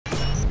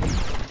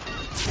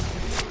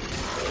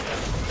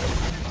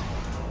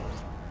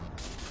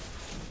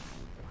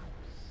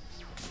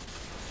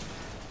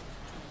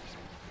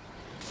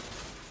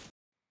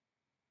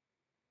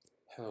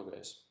Hello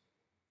guys,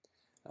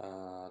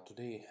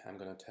 today I'm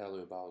gonna tell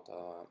you about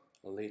our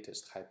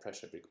latest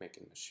high-pressure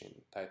brick-making machine,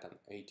 Titan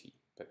 80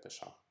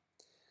 PPSH,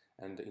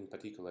 and in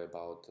particular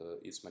about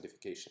its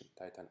modification,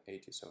 Titan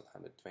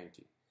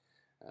 8720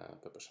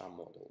 PPSH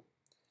model.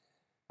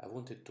 I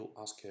wanted to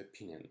ask your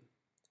opinion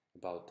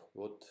about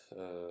what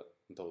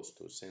those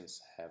two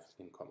things have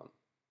in common.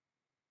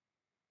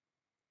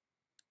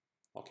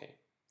 Okay,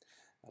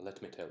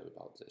 let me tell you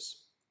about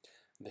this.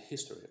 The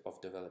history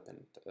of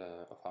development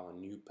of our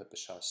new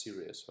PPSH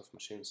series of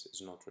machines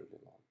is not really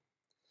long.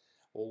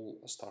 All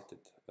started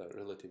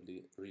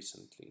relatively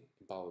recently,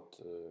 about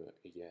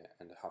a year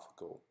and a half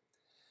ago.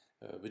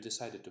 We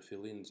decided to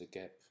fill in the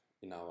gap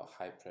in our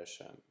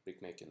high-pressure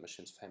brick-making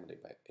machines family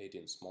by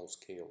adding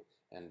small-scale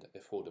and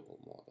affordable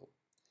model.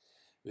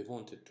 We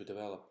wanted to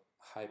develop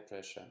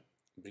high-pressure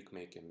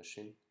brick-making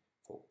machine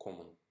for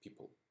common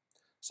people.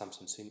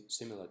 Something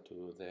similar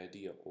to the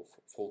idea of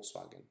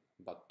Volkswagen,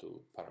 but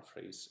to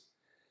paraphrase,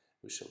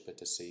 we shall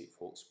better say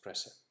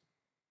Volkspresse.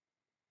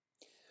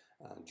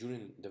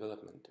 During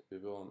development, we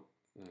were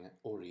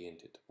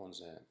oriented on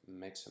the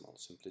maximal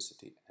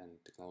simplicity and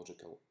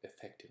technological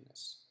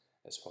effectiveness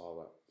as for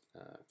our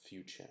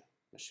future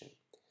machine.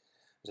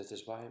 That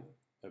is why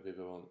we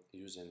were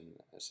using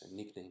as a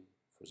nickname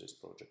for this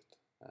project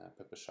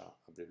PPSH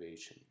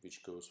abbreviation,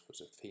 which goes for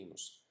the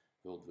famous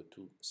World War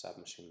II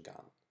submachine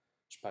gun,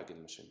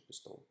 Shpagin machine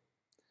pistol.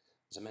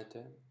 The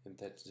matter is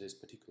that this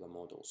particular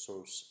model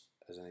serves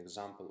as an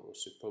example of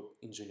superb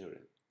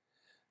engineering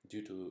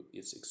due to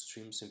its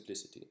extreme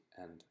simplicity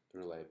and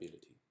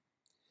reliability.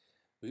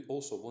 We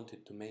also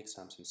wanted to make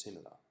something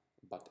similar,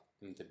 but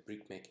in the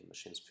brick-making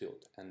machines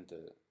field, and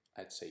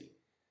I'd say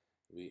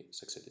we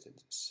succeeded in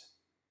this.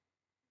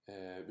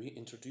 We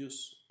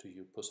introduce to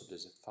you possibly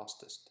the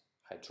fastest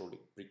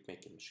hydraulic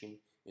brick-making machine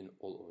in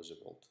all over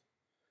the world.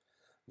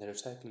 The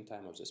recycling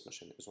time of this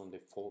machine is only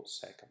 4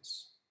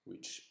 seconds,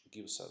 which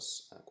gives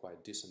us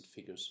quite decent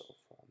figures of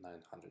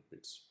 900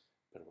 bricks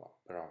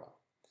per hour.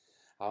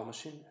 Our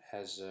machine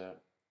has a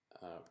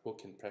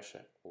working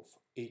pressure of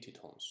 80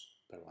 tons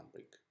per 1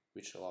 brick,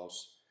 which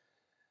allows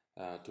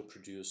to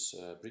produce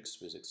bricks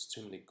with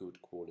extremely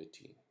good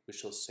quality. We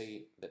shall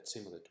say that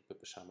similar to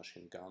PPSH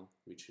machine gun,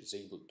 which is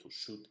able to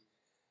shoot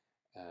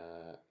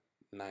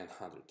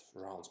 900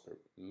 rounds per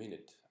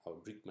minute, our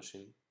brick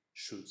machine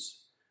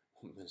shoots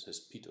with a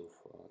speed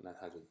of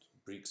 900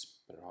 bricks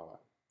per hour.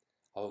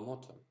 Our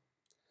motor,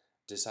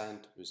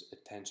 designed with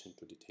attention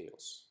to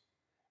details.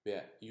 We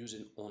are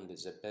using only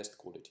the best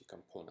quality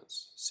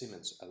components,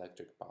 Siemens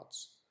electric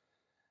parts,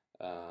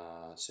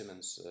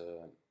 Siemens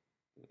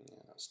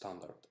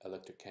standard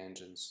electric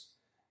engines,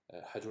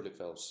 hydraulic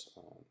valves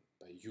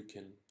by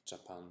Yukin,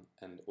 Japan,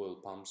 and oil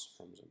pumps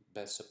from the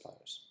best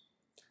suppliers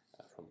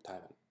from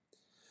Taiwan.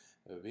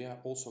 We are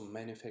also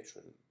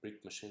manufacturing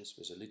brick machines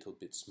with a little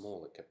bit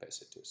smaller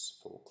capacities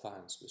for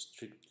clients with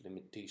strict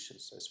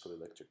limitations as for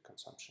electric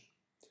consumption.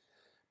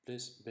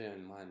 Please bear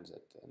in mind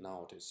that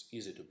now it is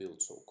easy to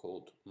build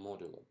so-called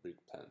modular brick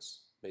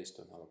plants based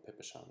on our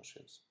PPSH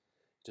machines.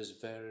 It is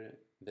very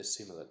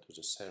similar to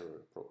the server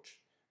approach,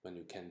 when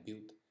you can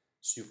build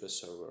super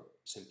server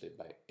simply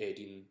by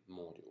adding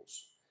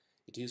modules.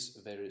 It is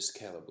very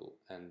scalable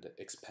and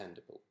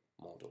expandable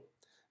model.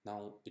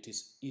 Now it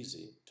is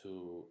easy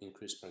to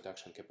increase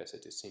production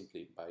capacity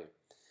simply by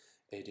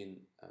adding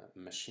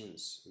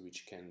machines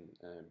which can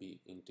be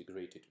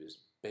integrated with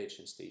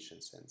batching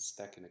stations and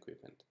stacking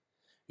equipment.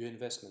 Your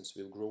investments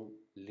will grow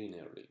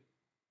linearly,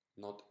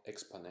 not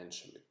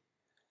exponentially.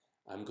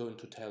 I'm going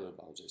to tell you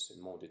about this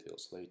in more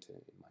details later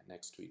in my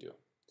next video.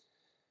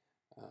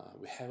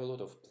 We have a lot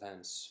of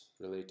plans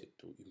related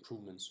to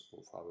improvements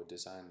of our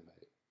design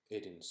by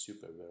adding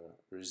super wear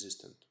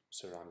resistant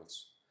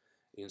ceramics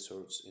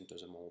inserts into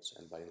the molds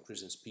and by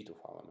increasing speed of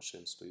our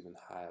machines to even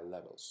higher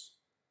levels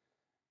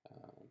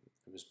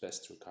with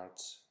best through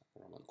cards,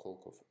 Roman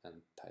Kolkov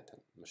and Titan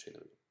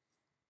machinery.